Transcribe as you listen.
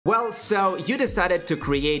Well, so you decided to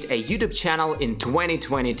create a YouTube channel in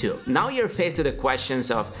 2022. Now you're faced with the questions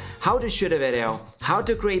of how to shoot a video, how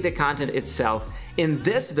to create the content itself. In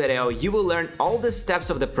this video, you will learn all the steps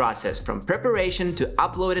of the process from preparation to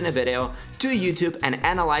uploading a video to YouTube and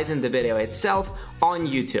analyzing the video itself on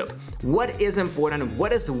YouTube. What is important,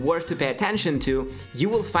 what is worth to pay attention to, you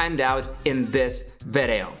will find out in this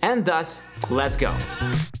video. And thus, let's go.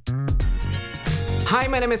 Hi,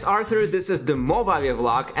 my name is Arthur, this is the Movavi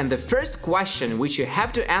vlog, and the first question which you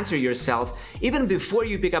have to answer yourself even before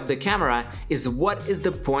you pick up the camera is what is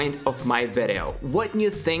the point of my video? What new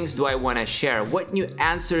things do I want to share? What new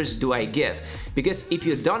answers do I give? Because if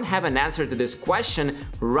you don't have an answer to this question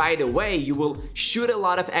right away, you will shoot a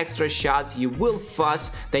lot of extra shots, you will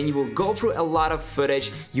fuss, then you will go through a lot of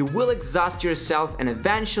footage, you will exhaust yourself, and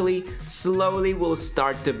eventually, slowly will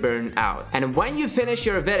start to burn out. And when you finish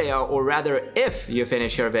your video, or rather if you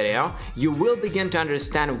finish your video, you will begin to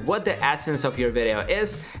understand what the essence of your video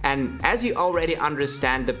is, and as you already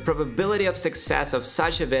understand, the probability of success of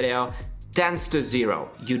such a video tends to 0.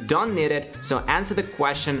 You don't need it, so answer the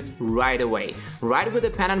question right away. Write with a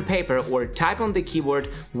pen and paper or type on the keyboard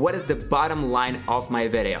what is the bottom line of my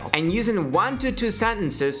video. And using 1 to 2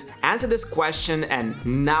 sentences, answer this question and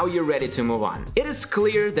now you're ready to move on. It is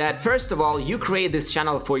clear that first of all, you create this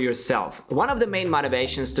channel for yourself. One of the main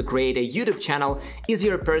motivations to create a YouTube channel is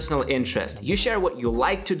your personal interest. You share what you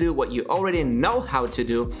like to do, what you already know how to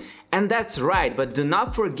do, and that's right, but do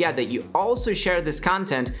not forget that you also share this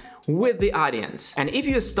content with the audience. And if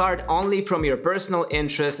you start only from your personal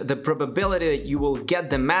interest, the probability that you will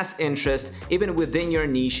get the mass interest even within your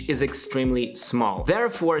niche is extremely small.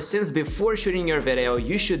 Therefore, since before shooting your video,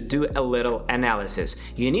 you should do a little analysis.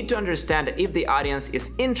 You need to understand if the audience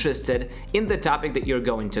is interested in the topic that you're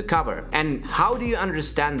going to cover. And how do you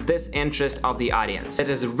understand this interest of the audience? It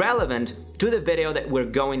is relevant to the video that we're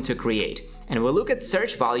going to create. And we'll look at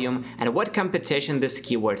search volume and what competition this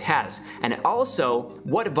keyword has, and also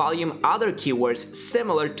what volume other keywords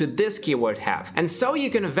similar to this keyword have. And so you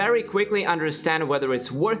can very quickly understand whether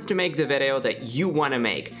it's worth to make the video that you want to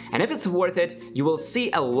make. And if it's worth it, you will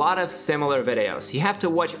see a lot of similar videos. You have to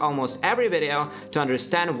watch almost every video to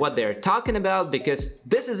understand what they're talking about, because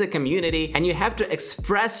this is a community and you have to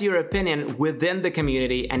express your opinion within the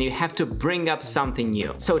community and you have to bring up something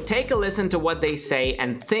new. So take a listen to what they say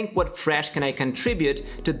and think what fresh can I contribute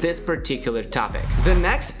to this particular topic. The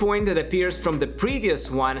next point that appears from the previous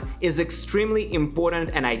one is extremely important,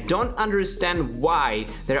 and I don't understand why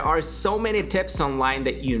there are so many tips online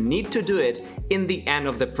that you need to do it in the end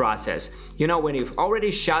of the process. You know, when you've already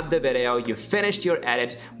shot the video, you finished your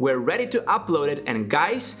edit, we're ready to upload it, and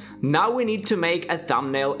guys, now we need to make a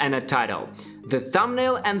thumbnail and a title. The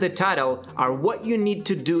thumbnail and the title are what you need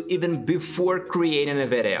to do even before creating a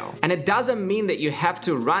video. And it doesn't mean that you have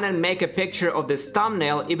to run and make a picture of this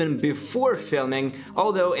thumbnail even before filming,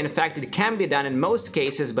 although in fact it can be done in most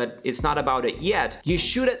cases, but it's not about it yet. You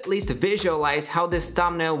should at least visualize how this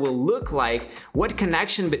thumbnail will look like, what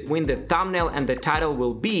connection between the thumbnail and the title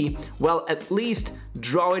will be, well, at least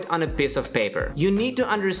draw it on a piece of paper. You need to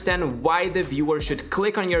understand why the viewer should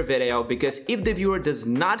click on your video, because if the viewer does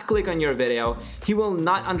not click on your video, he will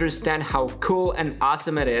not understand how cool and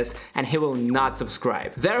awesome it is and he will not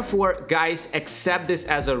subscribe. Therefore, guys, accept this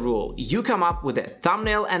as a rule. You come up with a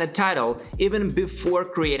thumbnail and a title even before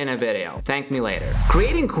creating a video. Thank me later.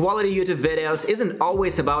 Creating quality YouTube videos isn't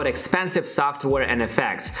always about expensive software and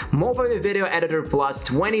effects. Movavi Video Editor Plus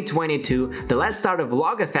 2022, the Let's Start a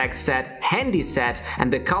Vlog Effect set, Handy set,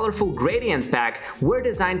 and the colorful gradient pack were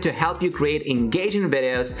designed to help you create engaging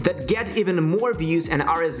videos that get even more views and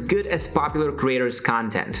are as good as popular creators'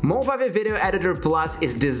 content. Movavi Video Editor Plus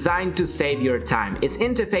is designed to save your time. Its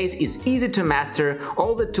interface is easy to master,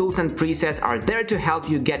 all the tools and presets are there to help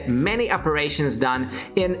you get many operations done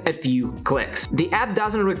in a few clicks. The app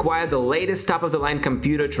doesn't require the latest top-of-the-line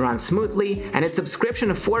computer to run smoothly, and its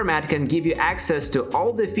subscription format can give you access to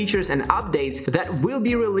all the features and updates that will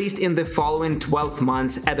be released in the following 12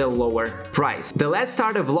 months at a lower price. The Let's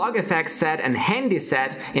Start a Vlog Effect set and Handy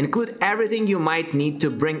set include everything you might need to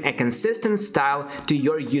bring a consistent style to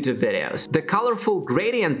your YouTube videos. The colorful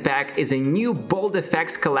gradient pack is a new bold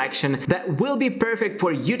effects collection that will be perfect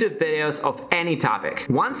for YouTube videos of any topic.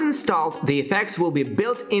 Once installed, the effects will be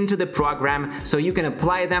built into the program so you can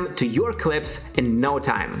apply them to your clips in no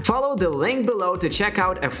time. Follow the link below to check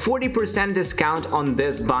out a 40% discount on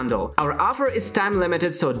this bundle. Our offer is time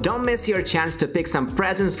limited, so don't miss your chance to pick some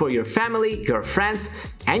presents for your family, your friends,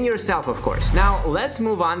 and yourself, of course. Now let's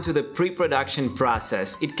move on to the pre-production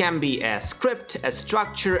process. It can be a script, a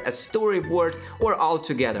structure, a storyboard, or all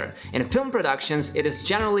together. In film productions, it is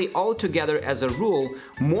generally all together as a rule.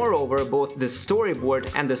 Moreover, both the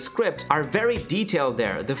storyboard and the script are very detailed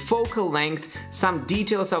there. The focal length, some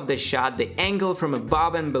details of the shot, the angle from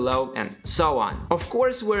above and below, and so on. Of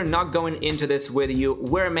course, we're not going into this with you.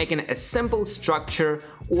 We're making a simple structure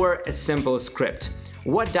or a simple script.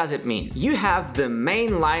 What does it mean? You have the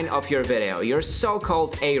main line of your video, your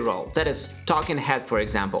so-called A-roll, that is talking head, for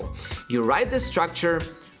example. You write the structure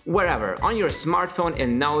wherever, on your smartphone,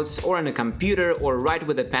 in notes, or on a computer, or write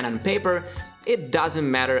with a pen and paper. It doesn't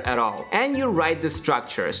matter at all. And you write the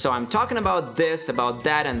structure. So I'm talking about this, about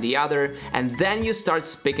that, and the other, and then you start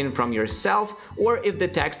speaking from yourself, or if the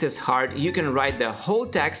text is hard, you can write the whole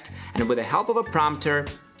text and with the help of a prompter,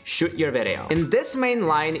 shoot your video. In this main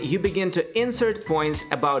line, you begin to insert points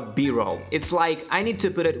about B-roll. It's like, I need to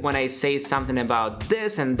put it when I say something about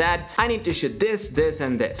this and that, I need to shoot this, this,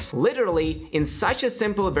 and this. Literally, in such a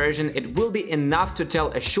simple version, it will be enough to tell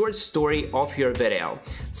a short story of your video.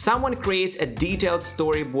 Someone creates a detailed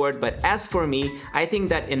storyboard, but as for me, I think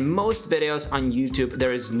that in most videos on YouTube,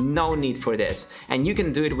 there is no need for this, and you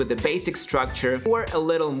can do it with the basic structure or a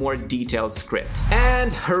little more detailed script.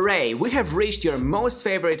 And hooray, we have reached your most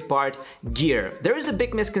favorite part, gear. There is a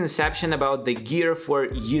big misconception about the gear for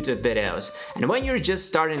YouTube videos, and when you're just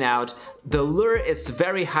starting out, the lure is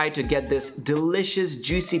very high to get this delicious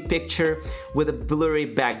juicy picture with a blurry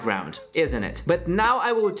background, isn't it? But now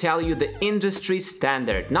I will tell you the industry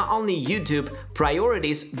standard, not only YouTube,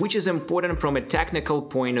 priorities, which is important from a technical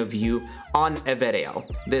point of view on a video.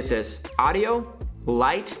 This is audio,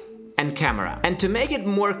 light, and camera. And to make it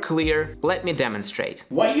more clear, let me demonstrate.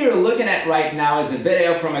 What you're looking at right now is a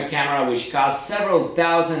video from a camera which costs several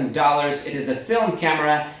 $1,000s. It is a film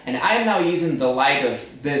camera, and I am now using the light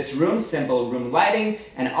of this room, simple room lighting,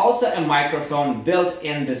 and also a microphone built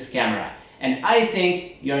in this camera. And I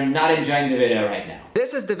think you're not enjoying the video right now.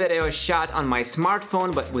 This is the video shot on my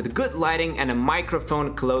smartphone, but with good lighting and a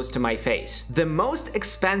microphone close to my face. The most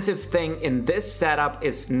expensive thing in this setup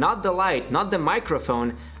is not the light, not the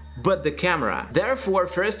microphone, but the camera. Therefore,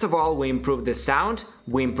 first of all, we improve the sound,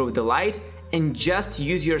 we improve the light, and just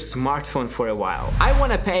use your smartphone for a while. I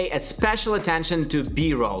want to pay a special attention to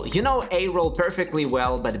B-roll. You know A-roll perfectly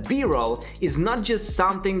well, but B-roll is not just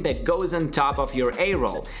something that goes on top of your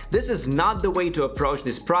A-roll. This is not the way to approach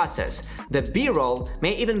this process. The B-roll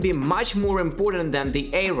may even be much more important than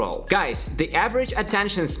the A-roll. Guys, the average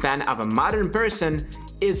attention span of a modern person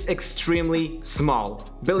is extremely small.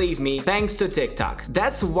 Believe me, thanks to TikTok.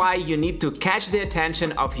 That's why you need to catch the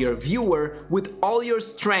attention of your viewer with all your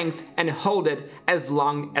strength and hold it as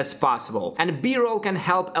long as possible. And B-roll can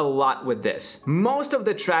help a lot with this. Most of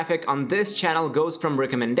the traffic on this channel goes from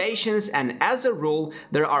recommendations, and as a rule,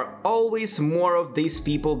 there are always more of these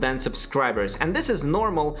people than subscribers. And this is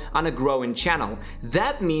normal on a growing channel.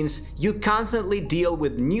 That means you constantly deal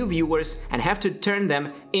with new viewers and have to turn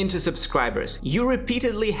them into subscribers. You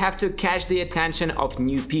repeatedly have to catch the attention of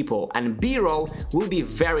new people, and B-roll will be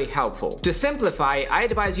very helpful. To simplify, I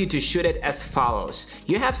advise you to shoot it as follows.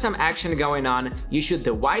 You have some action going on, you shoot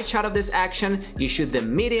the wide shot of this action, you shoot the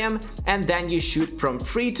medium, and then you shoot from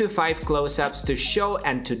 3 to 5 close-ups to show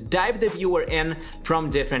and to dive the viewer in from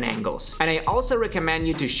different angles. And I also recommend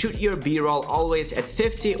you to shoot your B-roll always at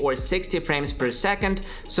 50 or 60 frames per second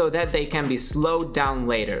so that they can be slowed down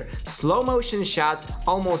later. Slow motion shots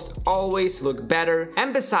almost always look better,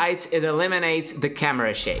 and besides, it eliminates the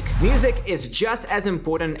camera shake. Music is just as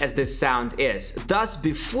important as the sound is. Thus,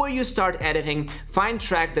 before you start editing, find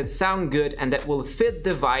tracks that sound good and that will fit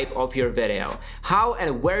the vibe of your video. How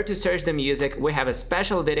and where to search the music, we have a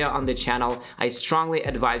special video on the channel. I strongly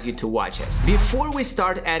advise you to watch it. Before we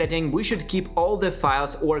start editing, we should keep all the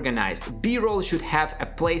files organized. B-roll should have a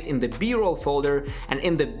place in the B-roll folder, and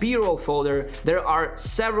in the B-roll folder, there are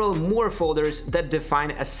several more folders that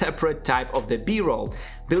define a separate type of the B-roll.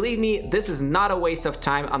 Believe me, this is not a waste of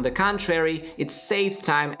time. On the contrary, it saves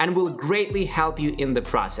time and will greatly help you in the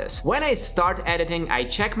process. When I start editing, I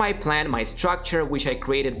check my plan, my structure, which I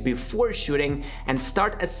created before shooting, and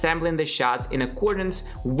start assembling the shots in accordance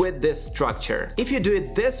with this structure. If you do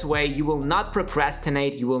it this way, you will not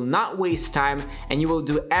procrastinate, you will not waste time, and you will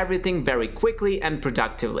do everything very quickly and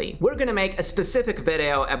productively. We're gonna make a specific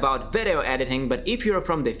video about video editing, but if you're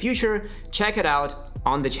from the future, check it out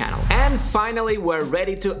on the channel. And finally, we're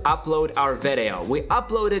ready to upload our video. We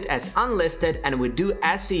upload it as unlisted and we do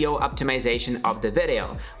SEO optimization of the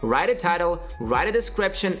video. Write a title, write a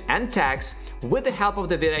description and tags. With the help of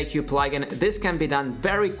the vidIQ plugin, this can be done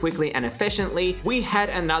very quickly and efficiently. We had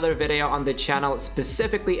another video on the channel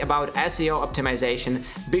specifically about SEO optimization.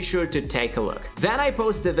 Be sure to take a look. Then I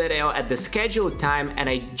post the video at the scheduled time and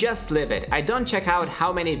I just leave it. I don't check out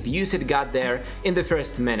how many views it got there in the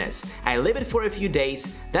first minutes. I leave it for a few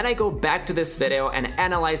days, then I go back to this video and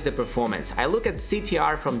analyze the performance. I look at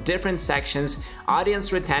CTR from different sections,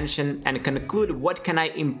 audience retention, and conclude what can I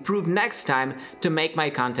improve next time to make my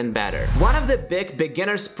content better. One of the big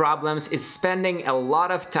beginner's problems is spending a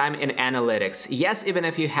lot of time in analytics. Yes, even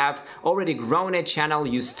if you have already grown a channel,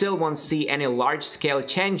 you still won't see any large-scale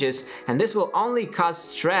changes, and this will only cause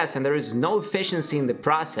stress and there is no efficiency in the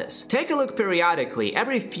process. Take a look periodically,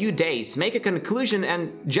 every few days, make a conclusion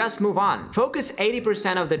and just move on. Focus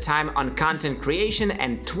 80% of the time on content creation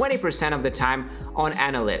and 20% of the time on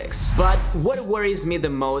analytics. But what worries me the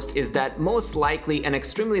most is that most likely an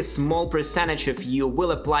extremely small percentage of you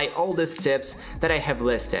will apply all these tips that I have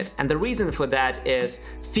listed. And the reason for that is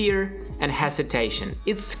fear and hesitation.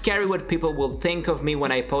 It's scary what people will think of me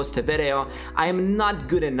when I post a video. I am not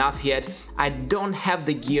good enough yet. I don't have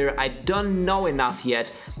the gear. I don't know enough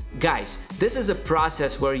yet. Guys, this is a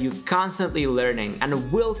process where you're constantly learning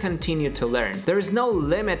and will continue to learn. There is no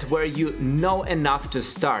limit where you know enough to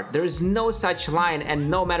start. There is no such line, and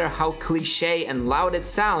no matter how cliche and loud it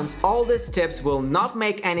sounds, all these tips will not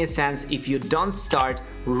make any sense if you don't start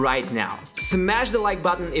right now. Smash the like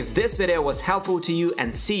button if this video was helpful to you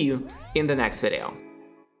and see you in the next video.